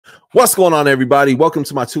What's going on, everybody? Welcome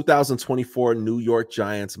to my 2024 New York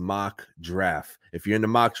Giants mock draft. If you're in the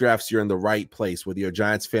mock drafts, you're in the right place. Whether you're a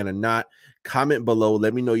Giants fan or not, comment below.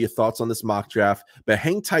 Let me know your thoughts on this mock draft, but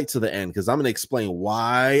hang tight to the end because I'm going to explain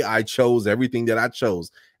why I chose everything that I chose.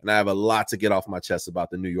 And I have a lot to get off my chest about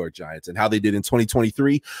the New York Giants and how they did in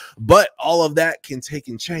 2023. But all of that can take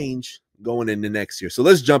and change going into next year. So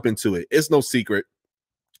let's jump into it. It's no secret.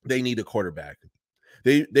 They need a quarterback.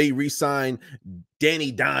 They re-signed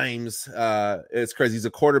Danny Dimes. It's crazy. He's a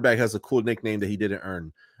quarterback, has a cool nickname that he didn't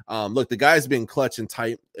earn. Look, the guy's been clutch and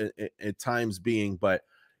tight at times but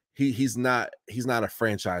he's not a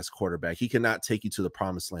franchise quarterback. He cannot take you to the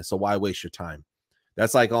promised land. So why waste your time?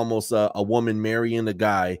 That's like almost a woman marrying a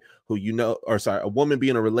guy who a woman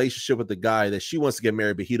being in a relationship with a guy that she wants to get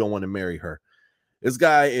married, but he don't want to marry her. This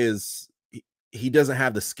guy he doesn't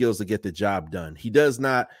have the skills to get the job done. He does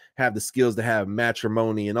not have the skills to have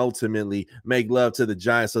matrimony and ultimately make love to the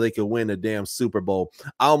Giants so they could win a damn Super Bowl.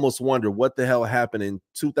 I almost wonder what the hell happened in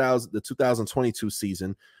the 2022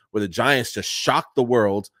 season where the Giants just shocked the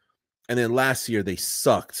world, and then last year they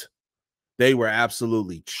sucked. They were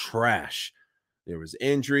absolutely trash. There was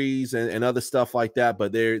injuries and other stuff like that,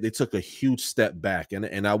 but they took a huge step back,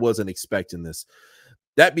 and I wasn't expecting this.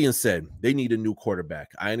 That being said, they need a new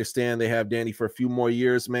quarterback. I understand they have Danny for a few more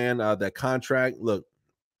years, man. That contract, look,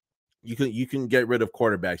 you can get rid of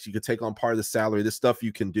quarterbacks. You can take on part of the salary. This stuff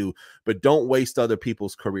you can do, but don't waste other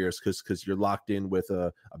people's careers because you're locked in with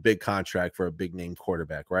a big contract for a big name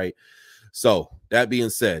quarterback, right? So that being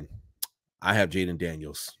said, I have Jayden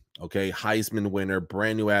Daniels. Okay, Heisman winner,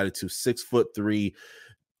 brand new attitude, 6'3".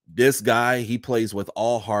 This guy, he plays with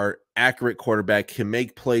all heart, accurate quarterback, can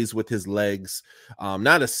make plays with his legs,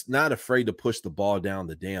 not afraid to push the ball down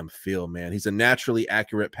the damn field, man. He's a naturally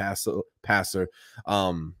accurate passer.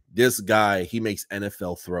 This guy, he makes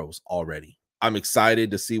NFL throws already. I'm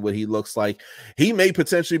excited to see what he looks like. He may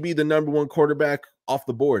potentially be the #1 quarterback off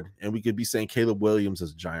the board, and we could be saying Caleb Williams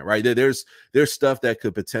is a Giant, right? There's stuff that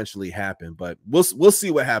could potentially happen, but we'll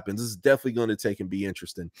see what happens. This is definitely going to take and be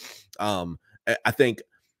interesting. I think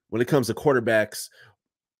when it comes to quarterbacks,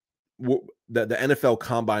 the NFL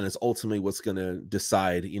Combine is ultimately what's going to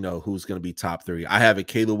decide, who's going to be top 3. I have it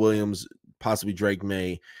Caleb Williams, possibly Drake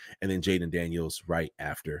May, and then Jayden Daniels right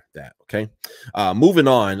after that, okay? Moving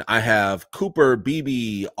on, I have Cooper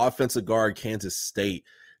Beebe, offensive guard, Kansas State.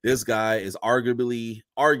 This guy is arguably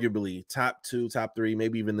top 2, top 3,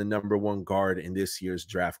 maybe even the #1 guard in this year's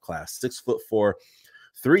draft class. 6'4",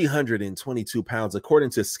 322 pounds. According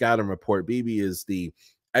to Scouting Report, Beebe is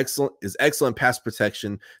excellent pass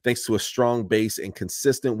protection thanks to a strong base and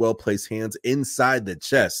consistent, well-placed hands inside the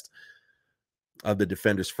chest of the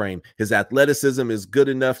defender's frame. His athleticism is good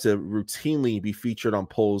enough to routinely be featured on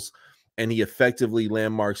polls, and he effectively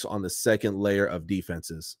landmarks on the second layer of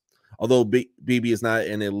defenses. Although Beebe is not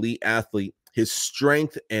an elite athlete, his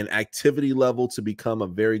strength and activity level to become a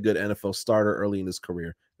very good NFL starter early in his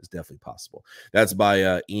career is definitely possible. That's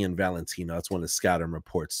by Ian Valentino. That's one of the scouting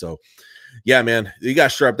reports. So, yeah, man, you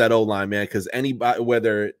got to shore up that O-line, man, because anybody,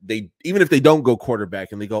 even if they don't go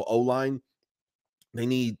quarterback and they go O-line, they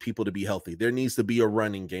need people to be healthy. There needs to be a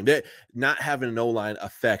running game. Not having an O-line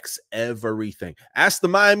affects everything. Ask the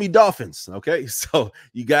Miami Dolphins, okay? So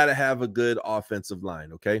you got to have a good offensive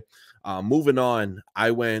line, okay? Moving on,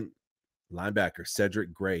 I went linebacker,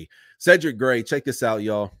 Cedric Gray. Cedric Gray, check this out,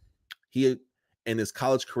 y'all. He, in his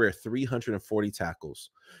college career, 340 tackles,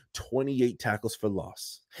 28 tackles for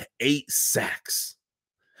loss, 8 sacks,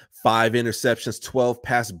 5 interceptions, 12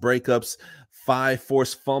 pass breakups, 5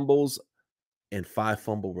 forced fumbles, and 5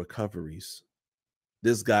 fumble recoveries.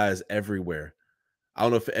 This guy is everywhere. I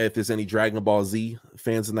don't know if there's any Dragon Ball Z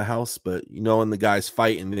fans in the house, but when the guys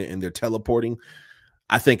fight and they're teleporting,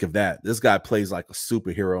 I think of that. This guy plays like a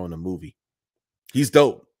superhero in a movie. He's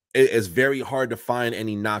dope. It's very hard to find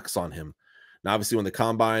any knocks on him. Now, obviously, when the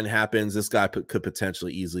combine happens, this guy could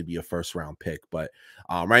potentially easily be a first-round pick. But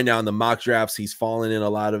right now in the mock drafts, he's fallen in a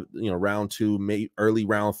lot of round 2, maybe early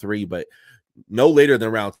round 3, but no later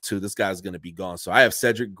than round 2, this guy's going to be gone. So I have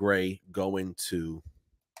Cedric Gray going to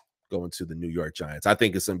the New York Giants. I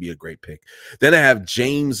think it's going to be a great pick. Then I have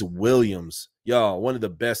James Williams. Y'all, one of the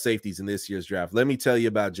best safeties in this year's draft. Let me tell you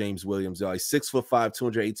about James Williams. Y'all, he's 6'5",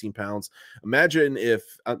 218 pounds. Imagine if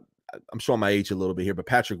I'm showing my age a little bit here, but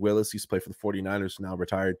Patrick Willis used to play for the 49ers, now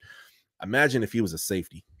retired. Imagine if he was a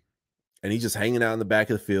safety and he's just hanging out in the back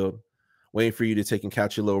of the field, waiting for you to take and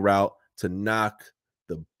catch your little route to knock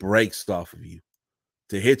the brakes off of you,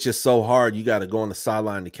 to hit you so hard you got to go on the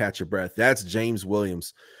sideline to catch your breath. That's James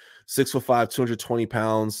Williams, 6'5", 220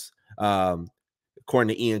 pounds.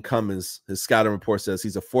 According to Ian Cummins, his scouting report says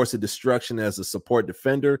he's a force of destruction as a support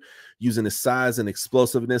defender, using his size and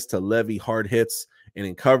explosiveness to levy hard hits. And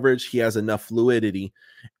in coverage, he has enough fluidity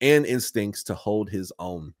and instincts to hold his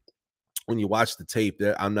own. When you watch the tape,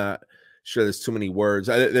 I'm not sure there's too many words.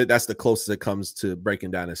 That's the closest it comes to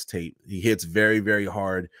breaking down his tape. He hits very, very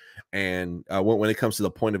hard. And when it comes to the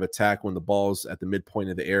point of attack, when the ball's at the midpoint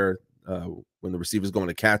of the air, when the receiver's going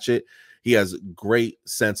to catch it, he has great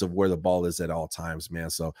sense of where the ball is at all times,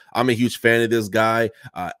 man. So I'm a huge fan of this guy.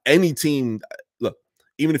 Any team, look,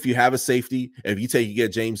 even if you have a safety, if you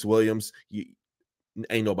get James Williams,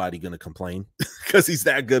 ain't nobody going to complain because he's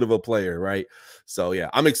that good of a player, right? So, yeah,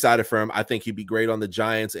 I'm excited for him. I think he'd be great on the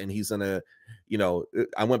Giants, and he's going to,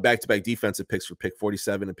 I went back-to-back defensive picks for pick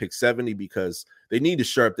 47 and pick 70 because they need to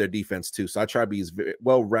shore up their defense too. So I try to be as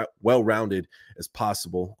well-rounded as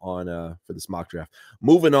possible on for this mock draft.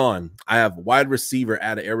 Moving on, I have wide receiver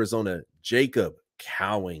out of Arizona, Jacob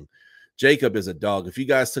Cowing. Jacob is a dog. If you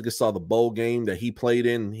guys saw the bowl game that he played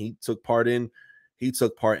in, he took part in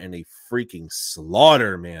a freaking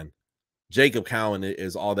slaughter, man. Jacob Cowing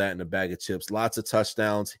is all that in a bag of chips. Lots of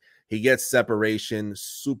touchdowns. He gets separation,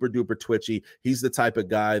 super duper twitchy. He's the type of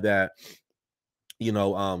guy that,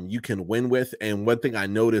 you can win with. And one thing I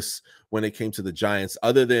noticed when it came to the Giants,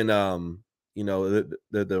 other than,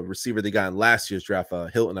 the receiver they got in last year's draft,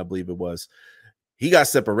 Hilton, I believe it was, he got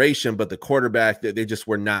separation, but the quarterback, they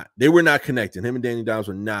were not connecting. Him and Danny Dimes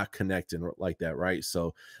were not connecting like that, right?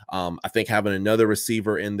 So I think having another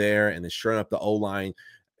receiver in there and then shoring up the O-line,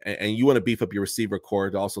 and you want to beef up your receiver core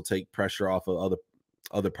to also take pressure off of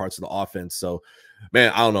other parts of the offense. So,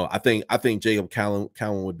 man, I don't know. I think Jacob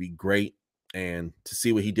Cowing would be great. And to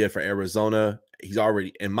see what he did for Arizona,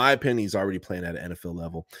 in my opinion, he's already playing at an NFL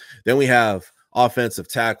level. Then we have offensive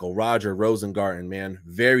tackle Roger Rosengarten, man.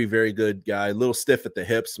 Very, very good guy. A little stiff at the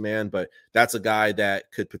hips, man, but that's a guy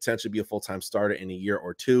that could potentially be a full-time starter in a year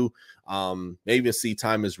or two. Maybe even see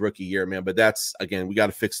time his rookie year, man. But that's, again, we got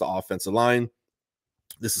to fix the offensive line.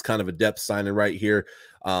 This is kind of a depth signing right here.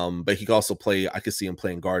 But he can also play, I could see him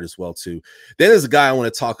playing guard as well, too. Then there's a guy I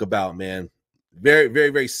want to talk about, man. Very,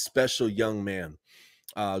 very, very special young man.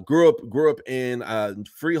 Grew up in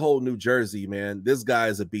Freehold, New Jersey, man. This guy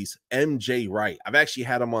is a beast. MJ Wright. I've actually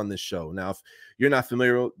had him on this show. Now, if you're not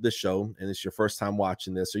familiar with this show and it's your first time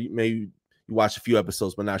watching this, or you watch a few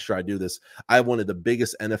episodes, but not sure I do this, I have one of the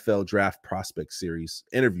biggest NFL draft prospect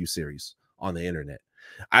interview series on the internet.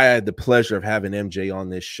 I had the pleasure of having MJ on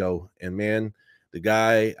this show, and man, the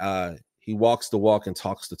guy, he walks the walk and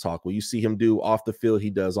talks the talk. What you see him do off the field,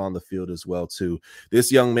 he does on the field as well, too.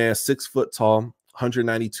 This young man, 6 foot tall,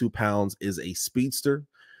 192 pounds, is a speedster,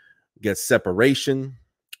 gets separation,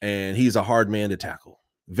 and he's a hard man to tackle.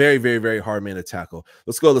 Very, very, very hard man to tackle.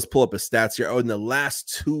 Let's pull up his stats here. Oh, in the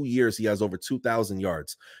last 2 years, he has over 2,000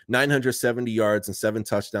 yards, 970 yards and 7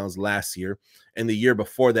 touchdowns last year. And the year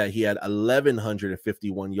before that, he had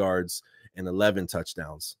 1,151 yards and 11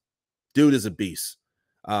 touchdowns. Dude is a beast.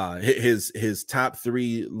 His top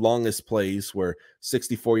 3 longest plays were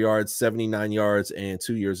 64 yards, 79 yards, and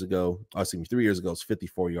 3 years ago, it's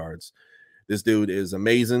 54 yards. This dude is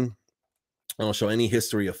amazing. I don't show any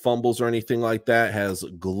history of fumbles or anything like that. Has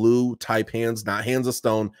glue type hands, not hands of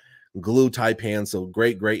stone, glue type hands. So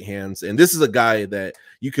great hands. And this is a guy that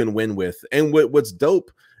you can win with. And what's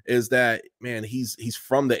dope is that, man, he's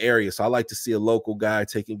from the area. So I like to see a local guy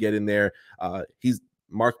get in there.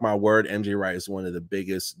 Mark my word, MJ Wright is one of the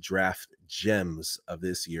biggest draft gems of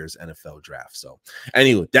this year's NFL draft. So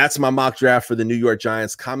anyway, that's my mock draft for the New York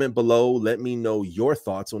Giants. Comment below. Let me know your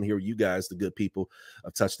thoughts. I want to hear you guys, the good people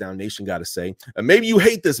of Touchdown Nation, got to say. And maybe you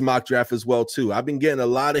hate this mock draft as well, too. I've been getting a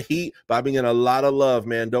lot of heat, but I've been getting a lot of love,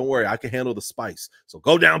 man. Don't worry. I can handle the spice. So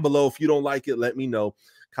go down below. If you don't like it, let me know.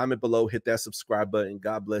 Comment below. Hit that subscribe button.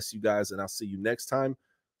 God bless you guys, and I'll see you next time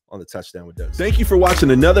on the Touchdown with Doug. Thank you for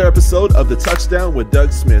watching another episode of the Touchdown with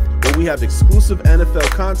Doug Smith, where we have exclusive NFL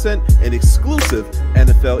content and exclusive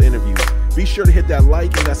NFL interviews. Be sure to hit that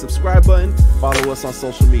like and that subscribe button. Follow us on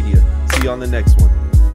social media. See you on the next one.